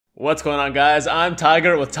What's going on, guys? I'm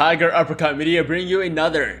Tiger with Tiger Uppercut Media, bringing you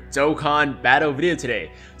another Dokkan battle video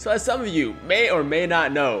today. So as some of you may or may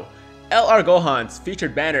not know, LR Gohan's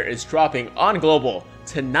featured banner is dropping on Global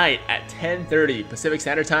tonight at 10:30 Pacific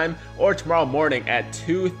Standard Time or tomorrow morning at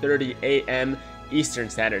 2:30 a.m. Eastern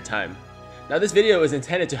Standard Time. Now this video is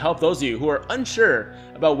intended to help those of you who are unsure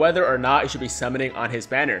about whether or not you should be summoning on his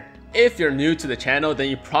banner. If you're new to the channel,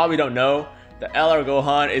 then you probably don't know the LR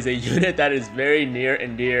Gohan is a unit that is very near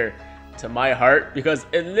and dear to my heart because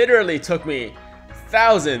it literally took me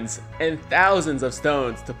thousands and thousands of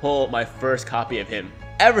stones to pull my first copy of him.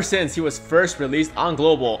 Ever since he was first released on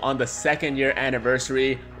Global on the 2nd year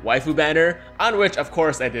anniversary waifu banner, on which of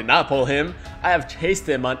course I did not pull him, I have chased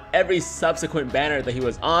him on every subsequent banner that he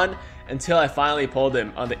was on until I finally pulled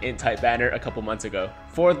him on the int type banner a couple months ago.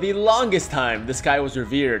 For the longest time, this guy was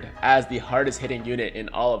revered as the hardest hitting unit in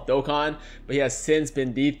all of Dokkan, but he has since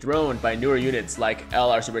been dethroned by newer units like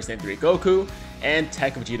LR Super Saiyan 3 Goku and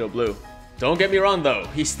Tech Vegito Blue. Don't get me wrong though,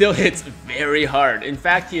 he still hits very hard. In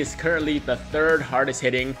fact, he is currently the 3rd hardest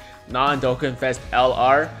hitting non-Dokkan Fest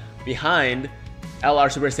LR behind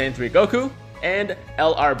LR Super Saiyan 3 Goku and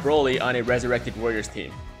LR Broly on a Resurrected Warriors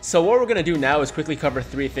team. So what we're going to do now is quickly cover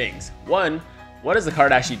 3 things. 1. What does the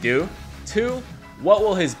card actually do? 2. What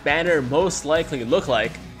will his banner most likely look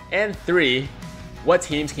like? And 3. What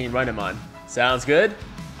teams can you run him on? Sounds good?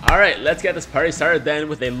 Alright, let's get this party started then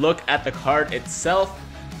with a look at the card itself.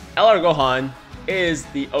 LR Gohan is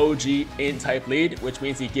the OG int type lead, which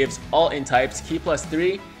means he gives all int types Ki plus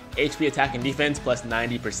 3, HP attack and defense plus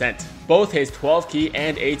 90%. Both his 12 key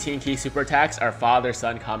and 18 key super attacks are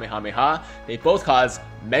father-son Kamehameha. They both cause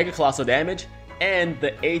mega colossal damage, and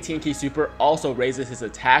the 18 key super also raises his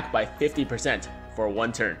attack by 50% for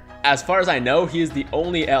 1 turn. As far as I know, he is the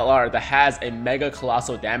only LR that has a mega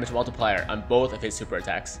colossal damage multiplier on both of his super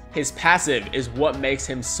attacks. His passive is what makes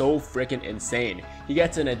him so freaking insane. He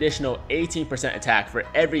gets an additional 18% attack for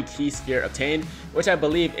every key sphere obtained, which I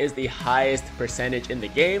believe is the highest percentage in the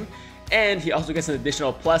game. And he also gets an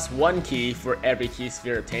additional +1 key for every key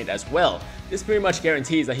sphere obtained as well. This pretty much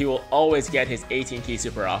guarantees that he will always get his 18 key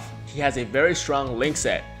super off. He has a very strong link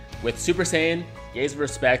set with Super Saiyan, Gaze of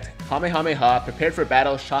Respect, Kamehameha, Prepared for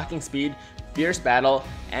Battle, Shocking Speed, Fierce Battle,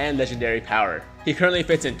 and Legendary Power. He currently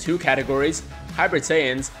fits in 2 categories, Hybrid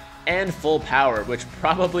Saiyans and Full Power, which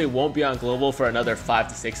probably won't be on Global for another 5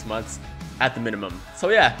 to 6 months at the minimum. So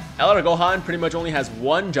yeah, LR Gohan pretty much only has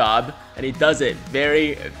 1 job, and he does it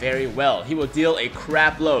very, very well. He will deal a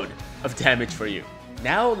crap load of damage for you.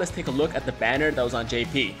 Now let's take a look at the banner that was on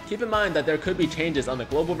JP. Keep in mind that there could be changes on the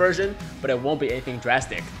Global version, but it won't be anything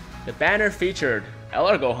drastic. The banner featured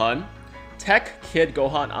LR Gohan, Tech Kid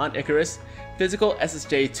Gohan on Icarus, Physical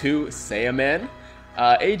SSJ2 Saiyaman,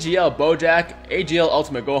 AGL Bojack, AGL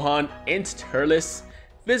Ultimate Gohan, Int Turles,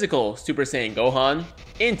 Physical Super Saiyan Gohan,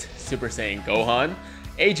 Int Super Saiyan Gohan,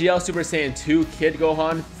 AGL Super Saiyan 2 Kid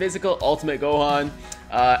Gohan, Physical Ultimate Gohan,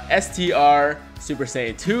 STR Super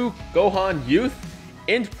Saiyan 2 Gohan Youth,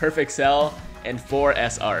 Int Perfect Cell, and 4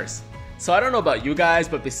 SRs. So I don't know about you guys,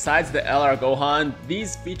 but besides the LR Gohan,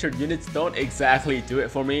 these featured units don't exactly do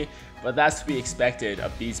it for me, but that's to be expected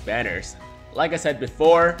of these banners. Like I said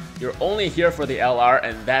before, you're only here for the LR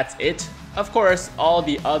and that's it. Of course, all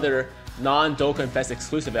the other non-Dokkan Fest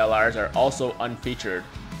exclusive LRs are also unfeatured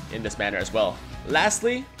in this banner as well.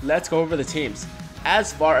 Lastly, let's go over the teams.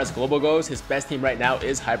 As far as Global goes, his best team right now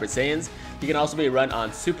is Hybrid Saiyans. He can also be run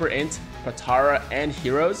on Super Int, Potara, and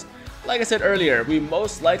Heroes. Like I said earlier, we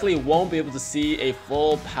most likely won't be able to see a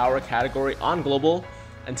full power category on Global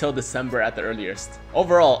until December at the earliest.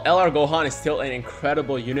 Overall, LR Gohan is still an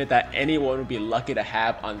incredible unit that anyone would be lucky to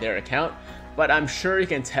have on their account, but I'm sure you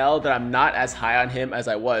can tell that I'm not as high on him as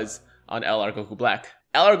I was on LR Goku Black.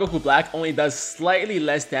 LR Goku Black only does slightly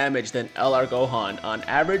less damage than LR Gohan on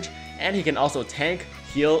average, and he can also tank,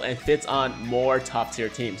 heal, and fits on more top tier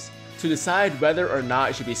teams. To decide whether or not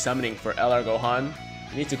you should be summoning for LR Gohan,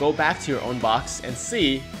 you need to go back to your own box and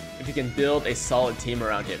see if you can build a solid team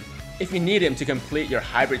around him. If you need him to complete your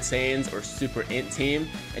Hybrid Saiyans or Super Int team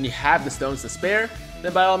and you have the stones to spare,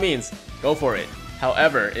 then by all means, go for it.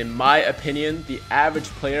 However, in my opinion, the average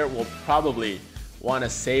player will probably want to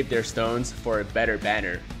save their stones for a better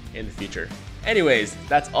banner in the future. Anyways,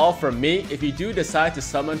 that's all from me. If you do decide to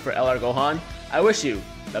summon for LR Gohan, I wish you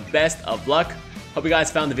the best of luck. Hope you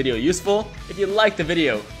guys found the video useful. If you liked the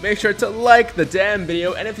video, make sure to like the damn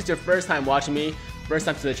video, and if it's your first time watching me, first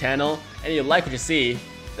time to the channel, and you like what you see,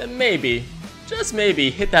 then maybe, just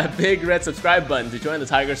maybe, hit that big red subscribe button to join the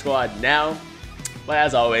Tiger Squad now. But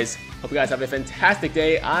as always, hope you guys have a fantastic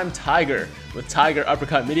day. I'm Tiger with Tiger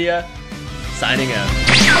Uppercut Media, signing out.